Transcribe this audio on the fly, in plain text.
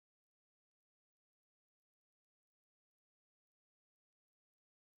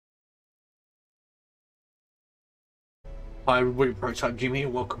Hi everybody, Prototype Jimmy here.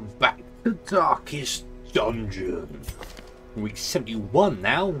 Welcome back to Darkest Dungeon. Week 71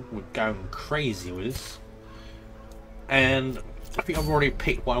 now. We're going crazy with this. And I think I've already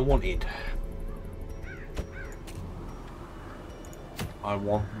picked what I wanted. I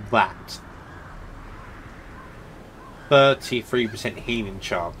want that. 33% healing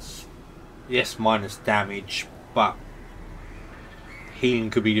chance. Yes, minus damage, but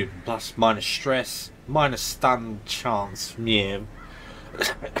healing could be good. Plus minus stress, minus stun chance. Yeah,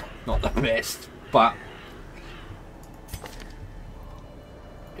 not the best, but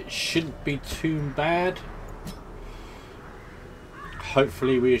it shouldn't be too bad.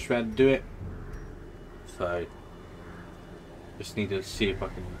 Hopefully we just be able to do it. So just need to see if I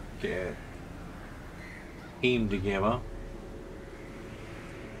can get a team together.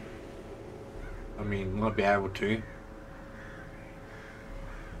 I mean, might be able to.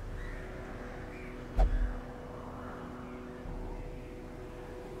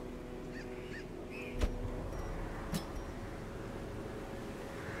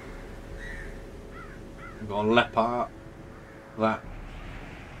 We've got a leopard. That.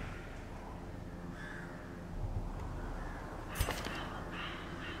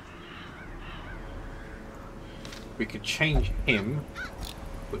 We could change him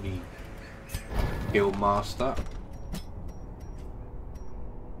for the guild master.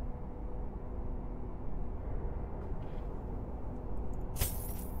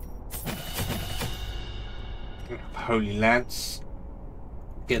 Holy Lance.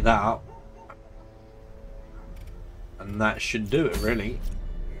 Get that up. And that should do it, really.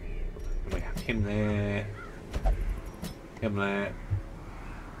 We have him there. Him there.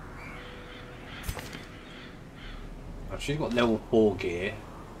 Oh, she's got level 4 gear.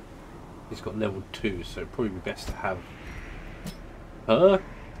 He's got level 2, so it'd probably be best to have her.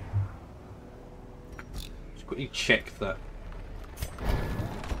 Just quickly check that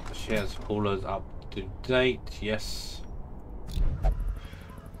she has all those up to date. Yes.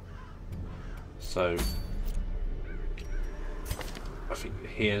 So I think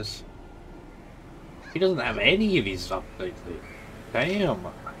he doesn't have any of his stuff lately. Damn.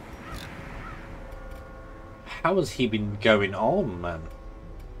 How has he been going on, man?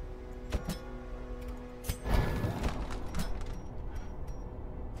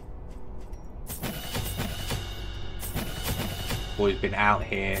 Boy's been out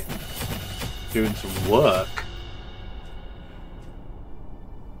here doing some work.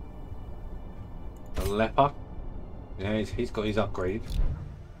 A leper. Yeah, he's got his upgrade.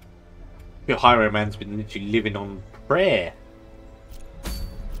 Your highwayman's been literally living on prayer.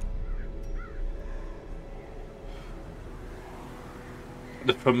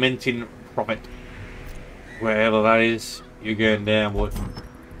 The fermenting prophet, wherever that is, you're going down. What?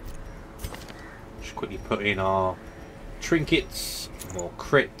 Just quickly put in our trinkets, more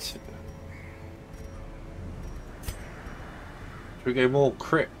crit. Should we go more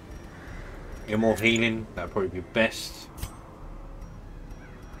crit? Get more healing. That'd probably be best.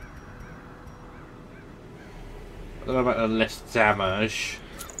 I don't know about the less damage.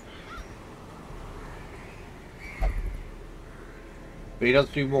 But he does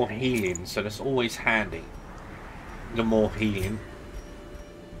do more healing, so that's always handy. The more healing.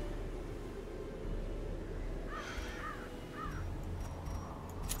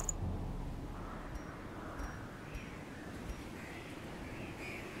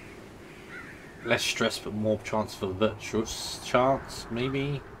 Less stress, but more chance for virtuous chance,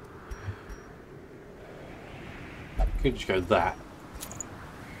 maybe. Could just go that.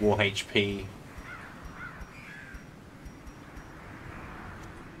 More HP.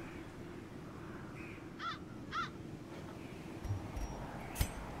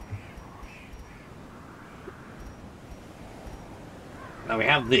 Now we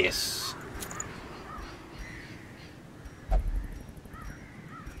have this.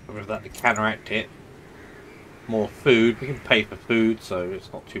 With that to counteract it. More food. We can pay for food, so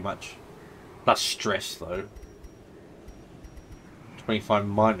it's not too much. Plus stress, though. 25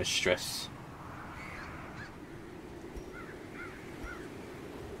 minus stress.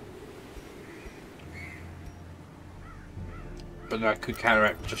 But I could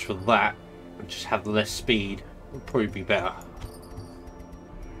counteract just for that. And just have less speed. Would probably be better.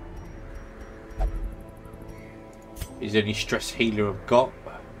 Is there any stress healer I've got?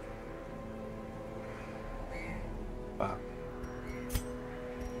 But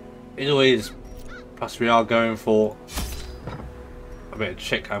it always. Plus, we are going for. I better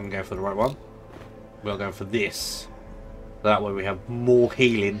check I'm going for the right one. We are going for this. That way we have more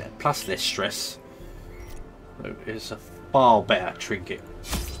healing plus less stress. So it's a far better trinket.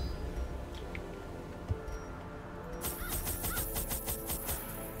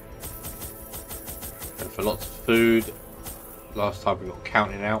 for lots of food. Last time we got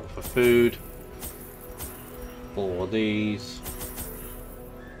counting out for food. 4 of these.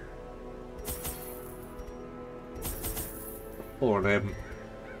 Four of them.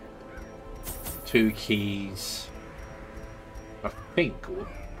 2 keys. I think we're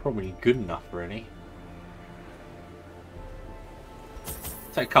probably good enough, really.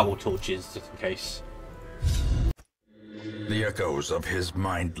 Take a couple torches just in case. The echoes of his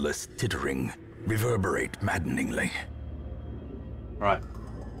mindless tittering reverberate maddeningly. Right.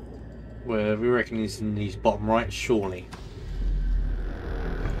 Well, we reckon he's in these bottom right, surely.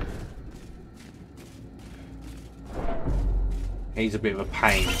 He's a bit of a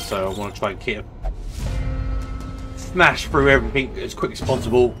pain, so I want to try and get him. Smash through everything as quick as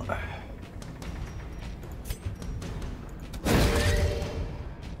possible.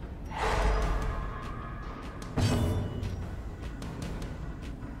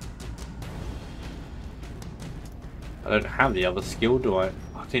 I don't have the other skill, do I?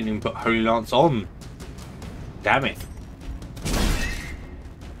 I didn't even put Holy Lance on. Damn it.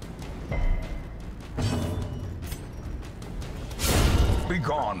 Be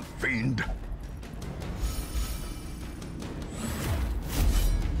gone, fiend.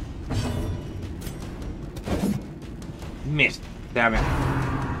 Missed. Damn it.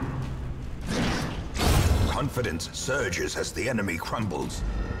 Confidence surges as the enemy crumbles.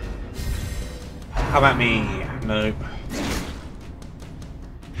 How about me? Nope.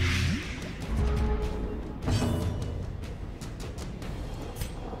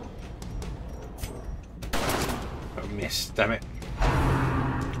 Oh, missed. Damn it.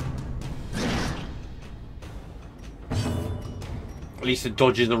 At least the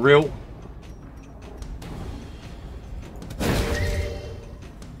dodges are real.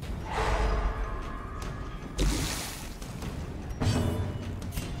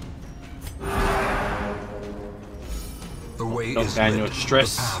 The way Knock is down lit. your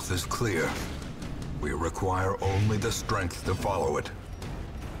stress. The path is clear. We require only the strength to follow it.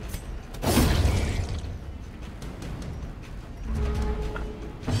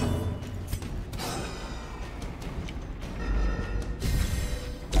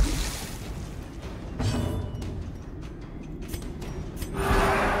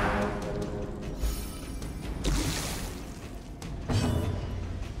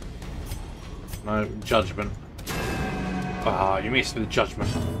 No, judgment. Ah, you missed with the judgment.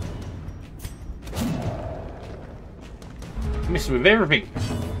 You missed with everything.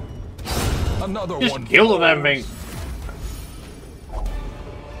 Another Just one. kill them everything.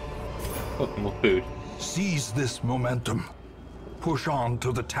 Look, more food. Seize this momentum. Push on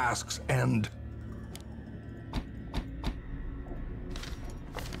to the task's end.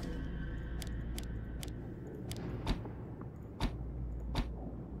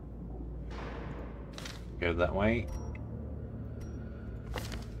 Go that way.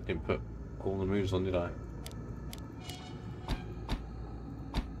 Didn't put all the moves on, did I?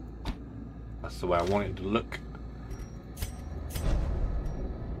 That's the way I want it to look.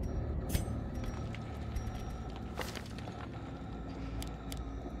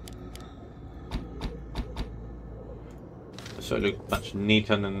 So it looks much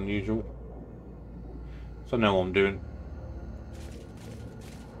neater than usual. So I know what I'm doing.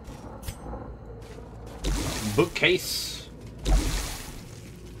 Bookcase.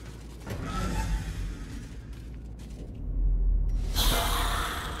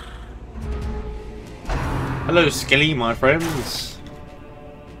 Hello, Skilly, my friends.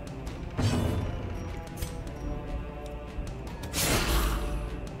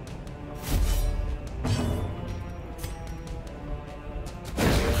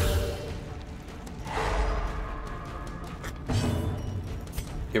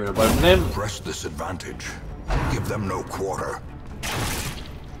 Give it a bite from them. Press this advantage. Give them no quarter.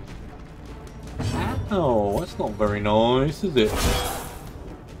 Oh, that's not very nice, is it?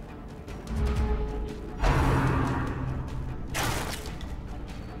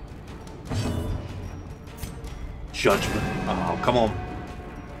 Judgment. Oh, come on.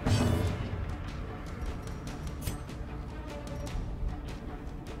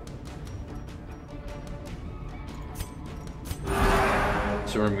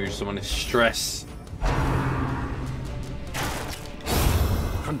 To remove some of this stress.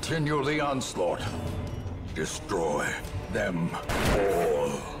 Continue the onslaught. Destroy them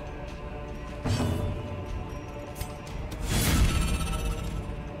all.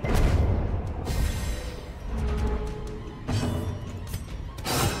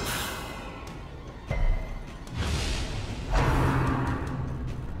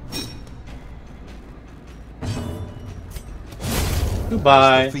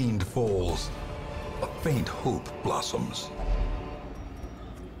 Goodbye. As the fiend falls, a faint hope blossoms.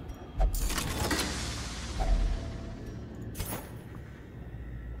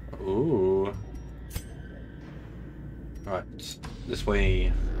 Ooh. Right, this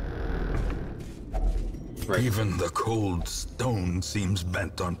way. Right. Even the cold stone seems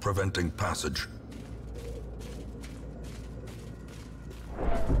bent on preventing passage.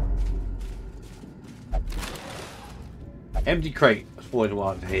 Empty crate. That's what I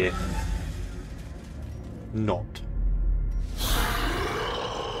wanted here. Not.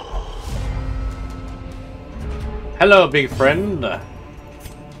 Hello, big friend.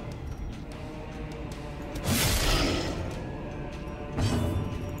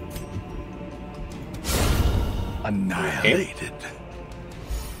 Annihilated.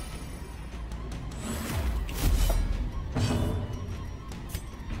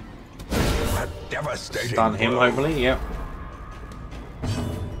 A devastating Stun him, blow. hopefully. Yep.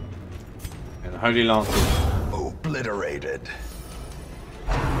 And Holy Lances. Obliterated.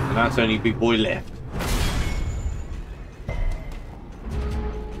 And that's only big boy left.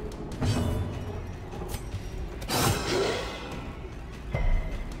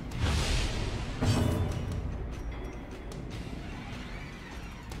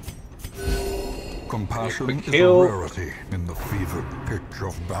 Compassion Quick is a kill. rarity in the fevered pitch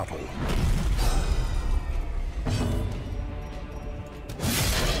of battle.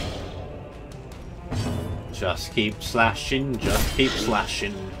 Just keep slashing, just keep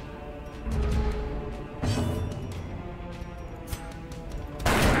slashing.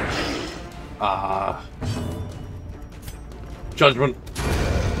 Ah. Judgment.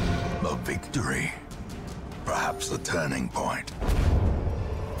 A victory. Perhaps the turning point.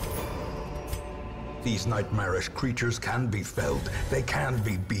 These nightmarish creatures can be felled. They can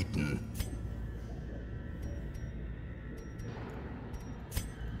be beaten.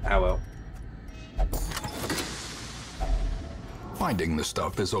 Ah well. Finding the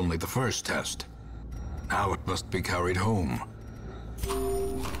stuff is only the first test. Now it must be carried home.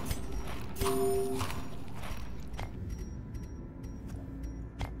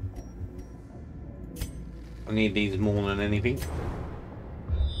 I need these more than anything.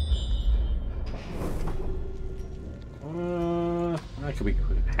 That could be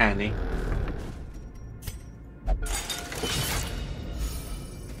handy.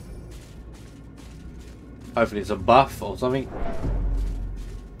 Hopefully it's a buff or something.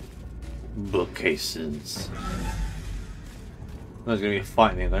 Bookcases. There's gonna be a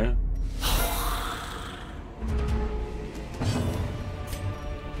fight in here though.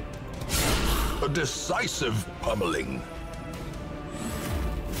 A decisive pummeling.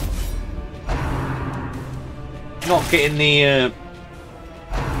 Not getting the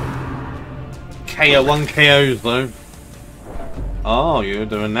KO1 KOs though. Oh, you're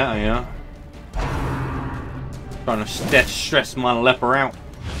doing that, yeah? Trying to stress my leper out.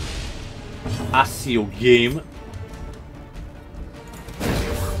 I see your game.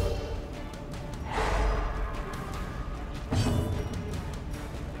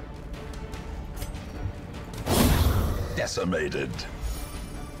 Decimated.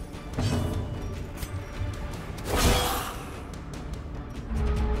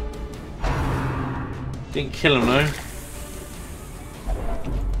 Didn't kill him though.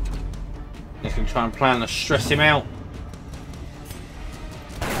 He's gonna try and plan to stress him out.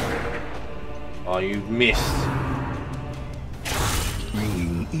 Oh, you missed.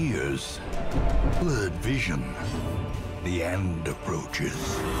 Ringing ears. Blurred vision. The end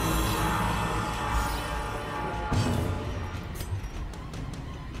approaches.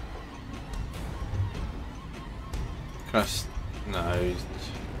 No, he's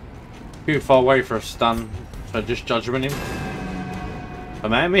too far away for a stun, so just judgment him. I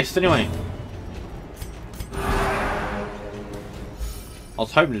may have missed anyway. I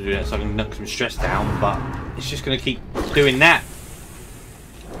was hoping to do that so I can knock some stress down, but it's just going to keep doing that.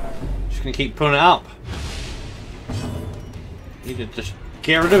 Just going to keep pulling it up. Need to just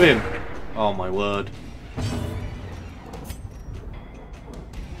get rid of him. Oh my word.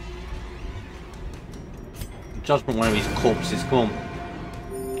 Judgment one of these corpses, come on.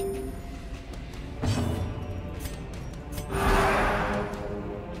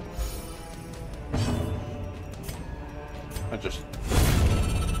 I just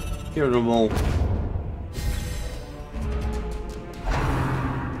get rid of them all.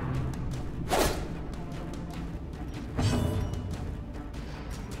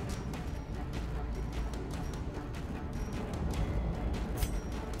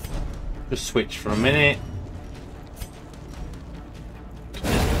 Just switch for a minute.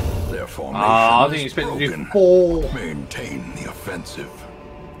 Their formation I didn't is expect to do broken. 4. Maintain the offensive.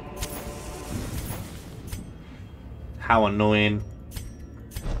 How annoying.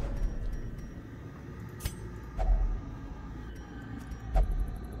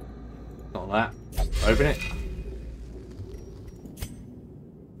 Not that. Just open it.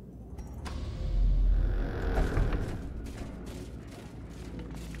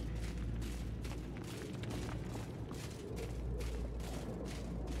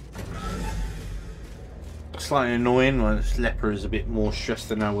 Slightly annoying. Well, this leper is a bit more stressed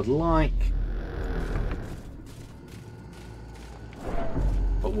than I would like.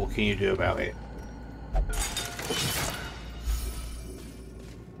 But what can you do about it?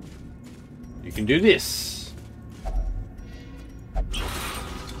 You can do this.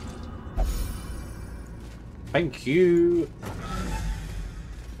 Thank you.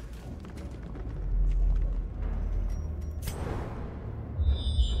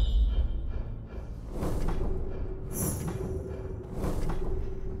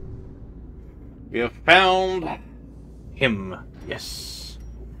 We have found him. Yes.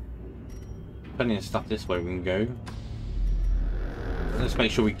 Plenty of stuff this way we can go. Let's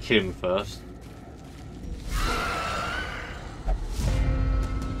make sure we kill him first.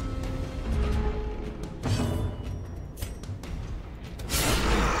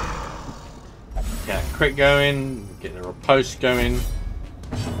 Get a crit going, get a riposte going.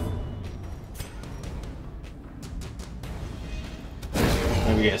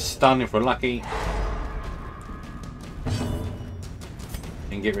 Maybe get a stun if we're lucky.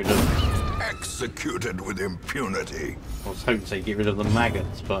 And get rid of... Executed with impunity. I was hoping to say get rid of the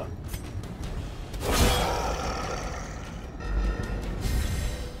maggots, but...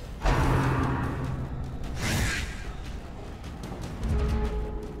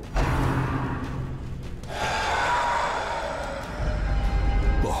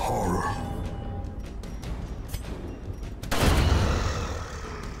 The horror.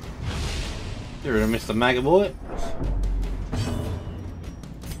 Get rid of Mr. Maggot Boy.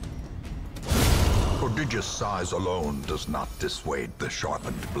 Prodigious size alone does not dissuade the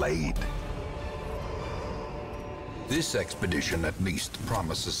sharpened blade. This expedition at least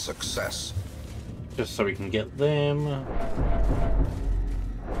promises success. Just so we can get them.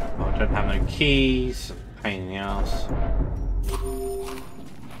 Oh, I don't have no keys. Pain in the ass.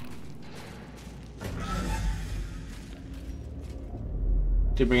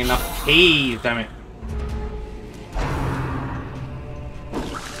 Didn't bring enough keys, damn it.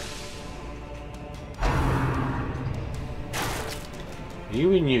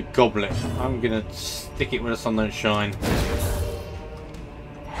 You and your goblet. I'm gonna stick it where the sun don't shine.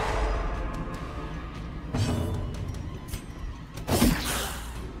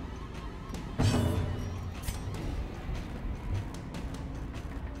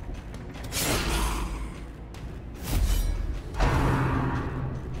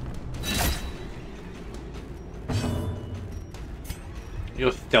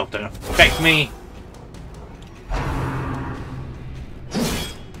 Your stealth don't affect me.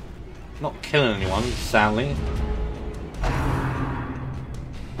 Not killing anyone, sadly.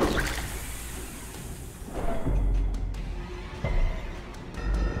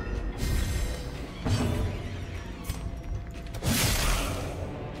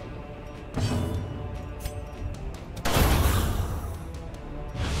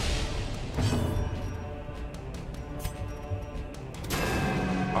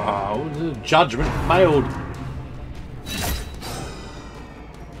 Oh, the judgment failed.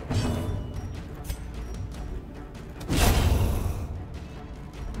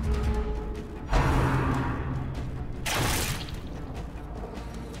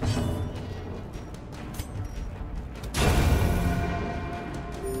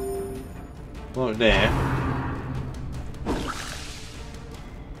 Right there.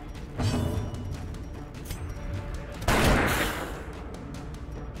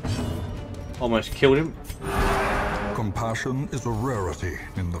 Almost killed him. Compassion is a rarity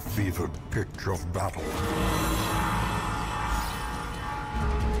in the fevered pitch of battle.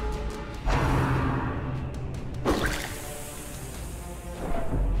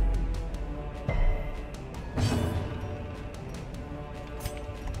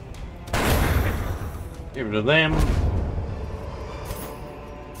 Get rid of them.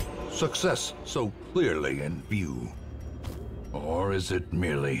 Success so clearly in view. Or is it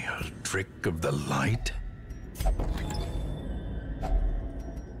merely a trick of the light?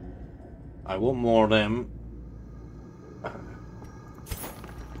 I want more of them.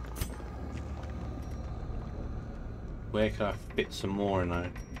 Where can I fit some more in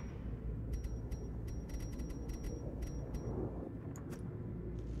there?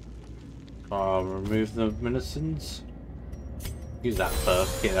 I'll remove the medicines. Use that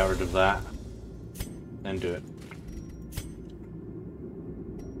first, get rid of that. Then do it.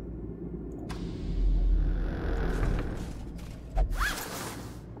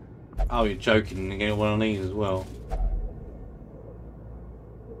 Oh, you're joking. You're getting one of these as well.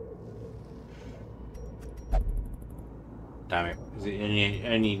 Damn it. Is it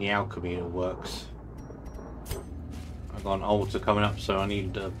only in the alchemy that works? I've got an altar coming up, so I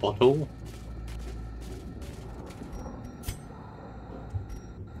need a bottle.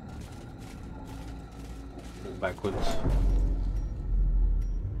 Go backwards.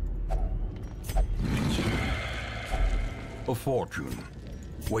 A fortune,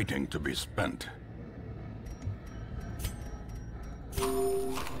 waiting to be spent.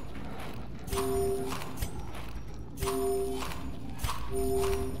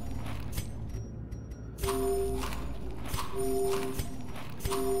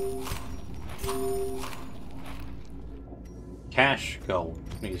 Cash, gold.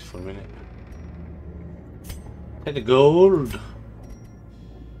 Please for a minute. Take the gold.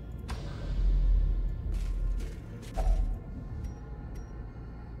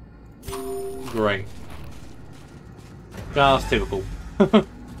 Great. Just typical.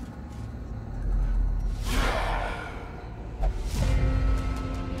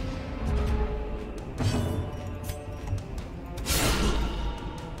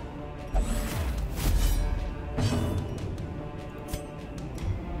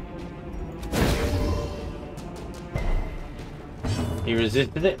 He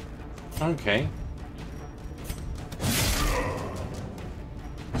resisted it? Okay.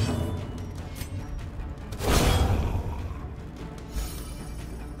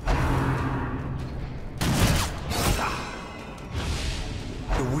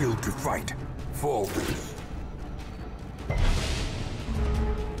 The will to fight falters.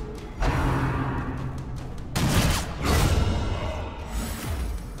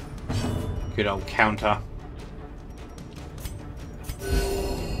 Good old counter.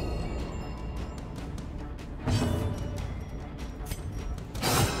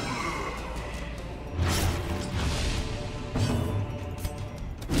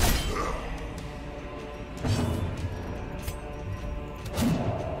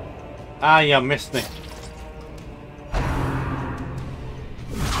 Ah, yeah, missed me.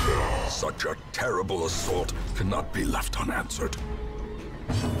 Such a terrible assault cannot be left unanswered.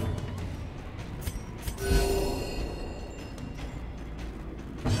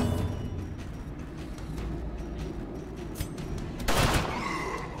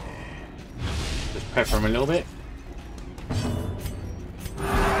 Just pepper him a little bit.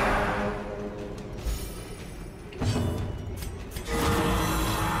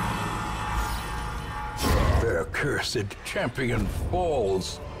 Their cursed champion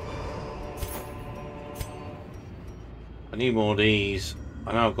falls. I need more of these.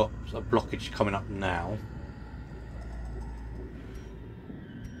 I know I've got a blockage coming up now.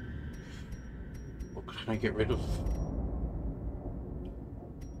 What can I get rid of?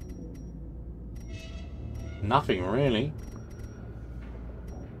 Nothing really.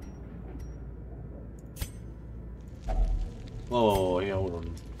 Oh, yeah, hold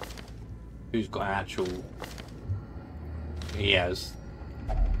on. Who's got an actual... He has.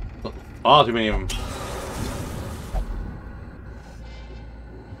 Got far too many of them.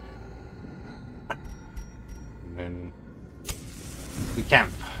 And then... we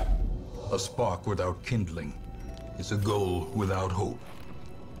camp. A spark without kindling is a goal without hope.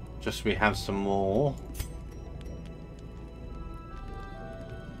 Just so we have some more.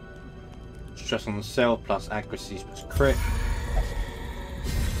 Stress on the cell plus accuracy plus crit.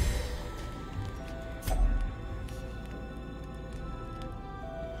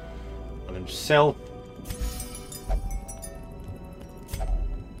 On himself.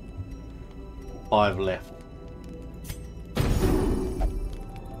 5 left.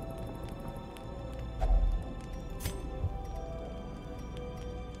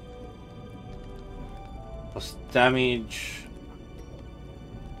 Plus damage.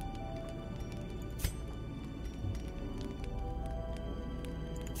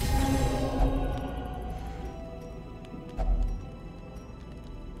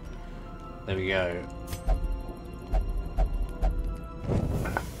 There we go.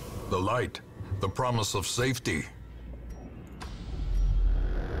 The light, the promise of safety.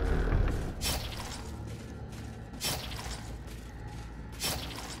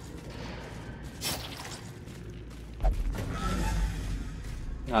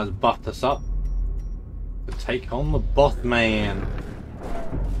 Has buffed us up to take on the Bothman.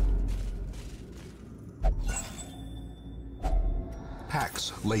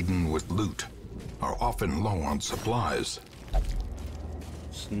 Packs laden with loot are often low on supplies.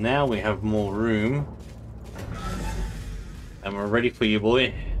 So now we have more room. And we're ready for you,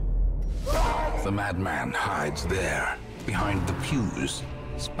 boy. The madman hides there, behind the pews,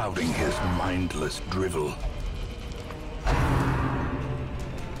 spouting his mindless drivel.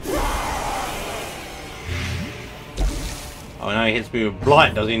 Oh, now he hits me with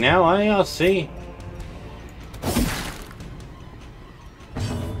blight, does he now? I see.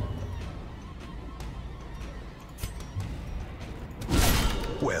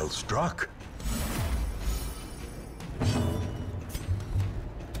 Well struck.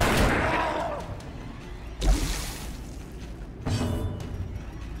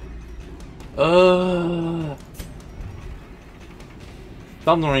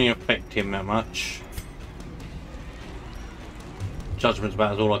 Doesn't really affect him that much. Judgment's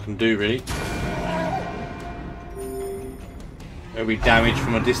about all I can do, really. It'll be damage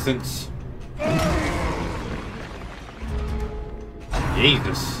from a distance.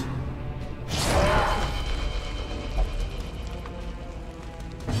 Jesus.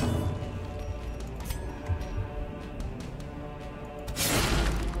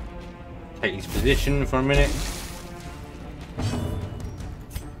 Take his position for a minute.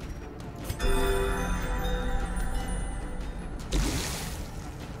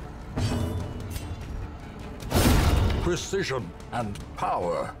 Precision and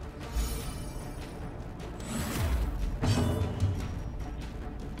power.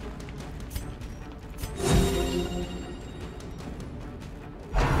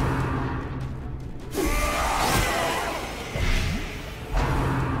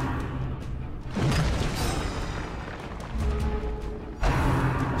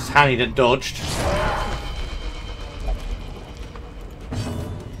 It's handy that dodged.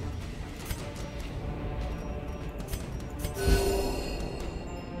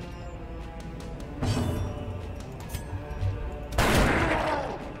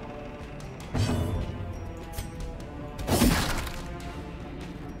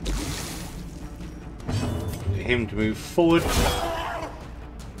 Him to move forward.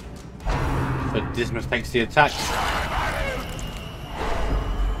 But Dismas takes the attack.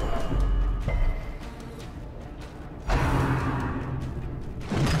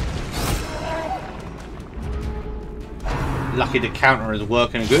 Lucky the counter is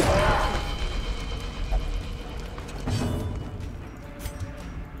working good.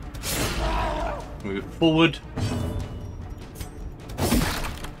 Move forward.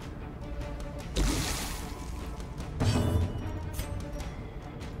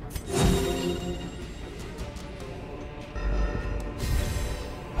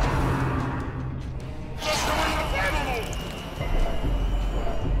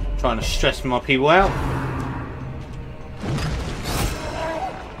 Trying to stress my people out.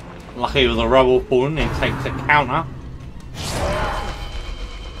 Lucky with the rubble pulling, he takes a counter.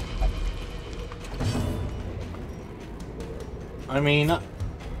 I mean,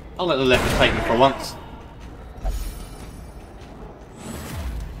 I'll let the leopard take it for once.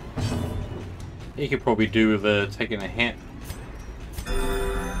 He could probably do with taking a hit.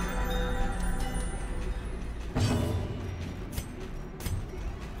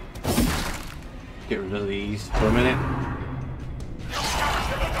 Get rid of these for a minute.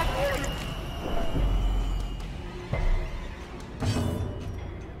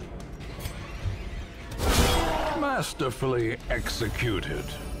 Masterfully executed.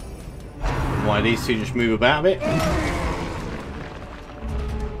 Why these two just move about a bit?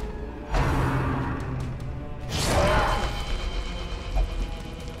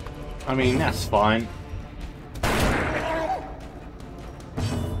 I mean, that's fine.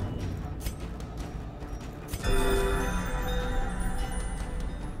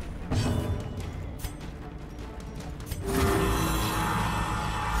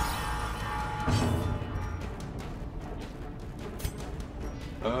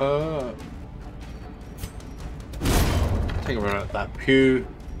 Take a run at that pew.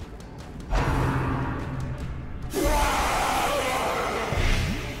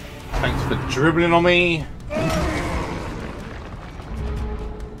 Thanks for dribbling on me.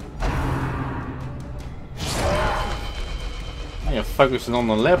 You're focusing on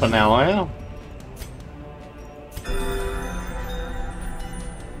the lever now, are you?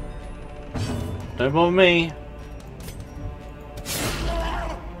 Don't bother me.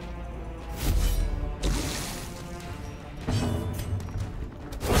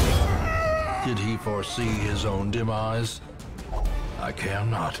 Did he foresee his own demise? I care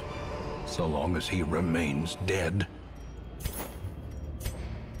not, so long as he remains dead.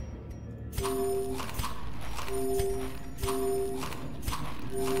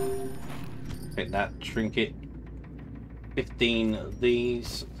 Take that trinket. 15 of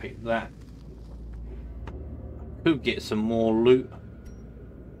these. Take that. Could get some more loot.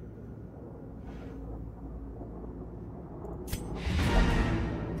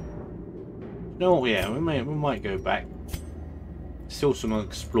 No, yeah, we might go back. Still some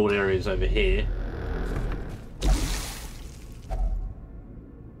unexplored areas over here.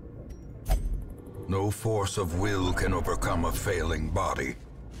 No force of will can overcome a failing body.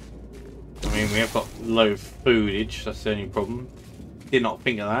 I mean, we have got low foodage, that's the only problem. Did not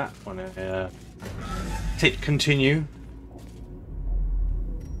think of that when I hit continue.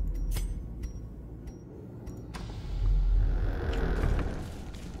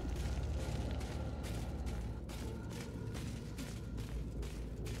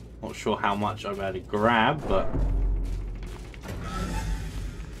 Not sure how much I've had to grab, but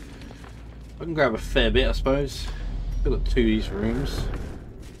I can grab a fair bit, I suppose. I've got 2 of these rooms.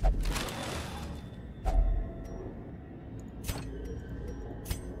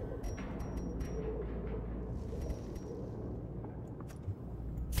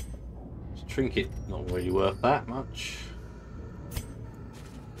 This trinket not really worth that much.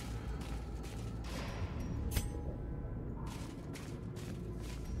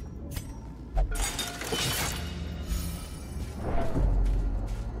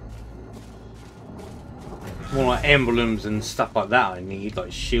 More like emblems and stuff like that I need,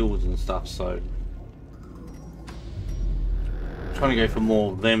 like shields and stuff, so I'm trying to go for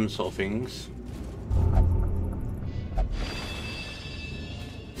more of them sort of things.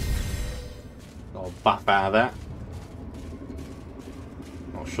 Got a buff out of that.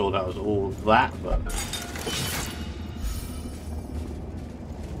 Not sure that was all of that, but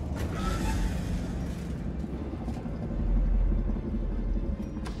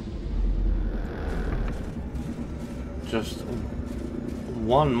just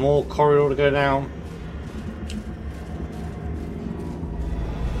one more corridor to go down.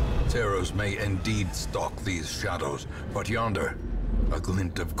 Terrors may indeed stalk these shadows, but yonder, a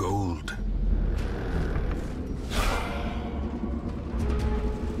glint of gold.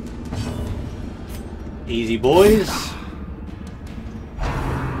 Easy, boys.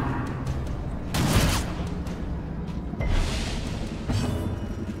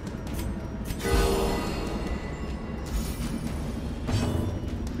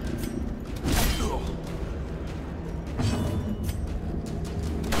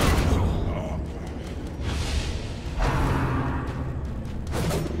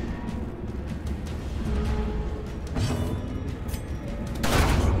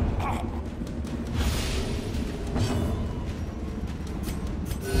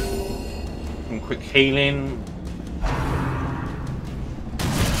 Quick healing.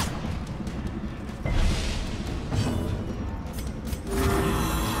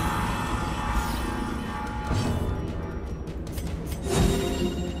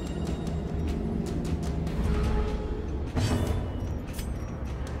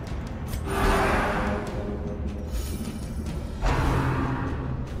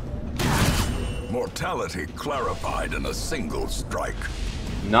 Mortality clarified in a single strike.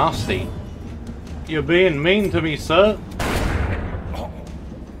 Nasty. You're being mean to me, sir.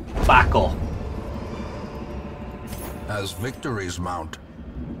 Back off. As victories mount,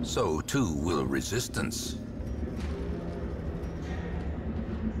 so too will resistance.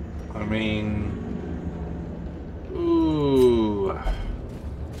 I mean, ooh.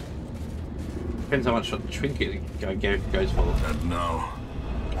 Depends how much trinket goes for. And now,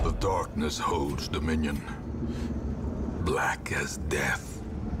 the darkness holds dominion. Black as death.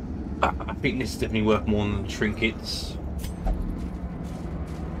 I think this is definitely worth more than trinkets.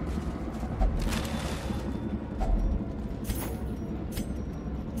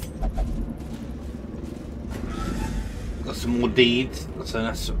 Got some more deeds, so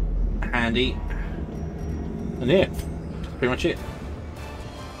that's handy. And yeah, that's pretty much it.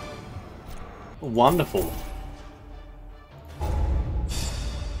 Wonderful.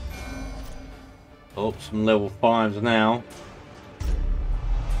 Oh, some level 5s now.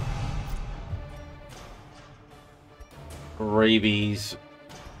 Rabies,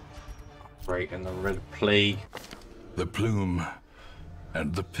 right, and the red plague. The plume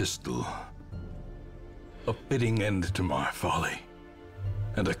and the pistol. A fitting end to my folly,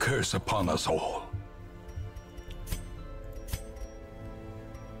 and a curse upon us all.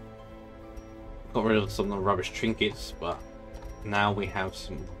 Got rid of some of the rubbish trinkets, but now we have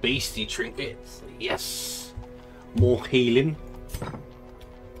some beastie trinkets. Yes, more healing.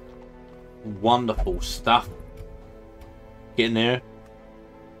 Wonderful stuff. Getting there.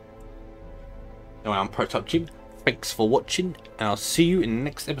 Anyway, I'm Prototype Jim. Thanks for watching, and I'll see you in the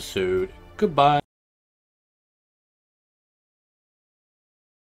next episode. Goodbye.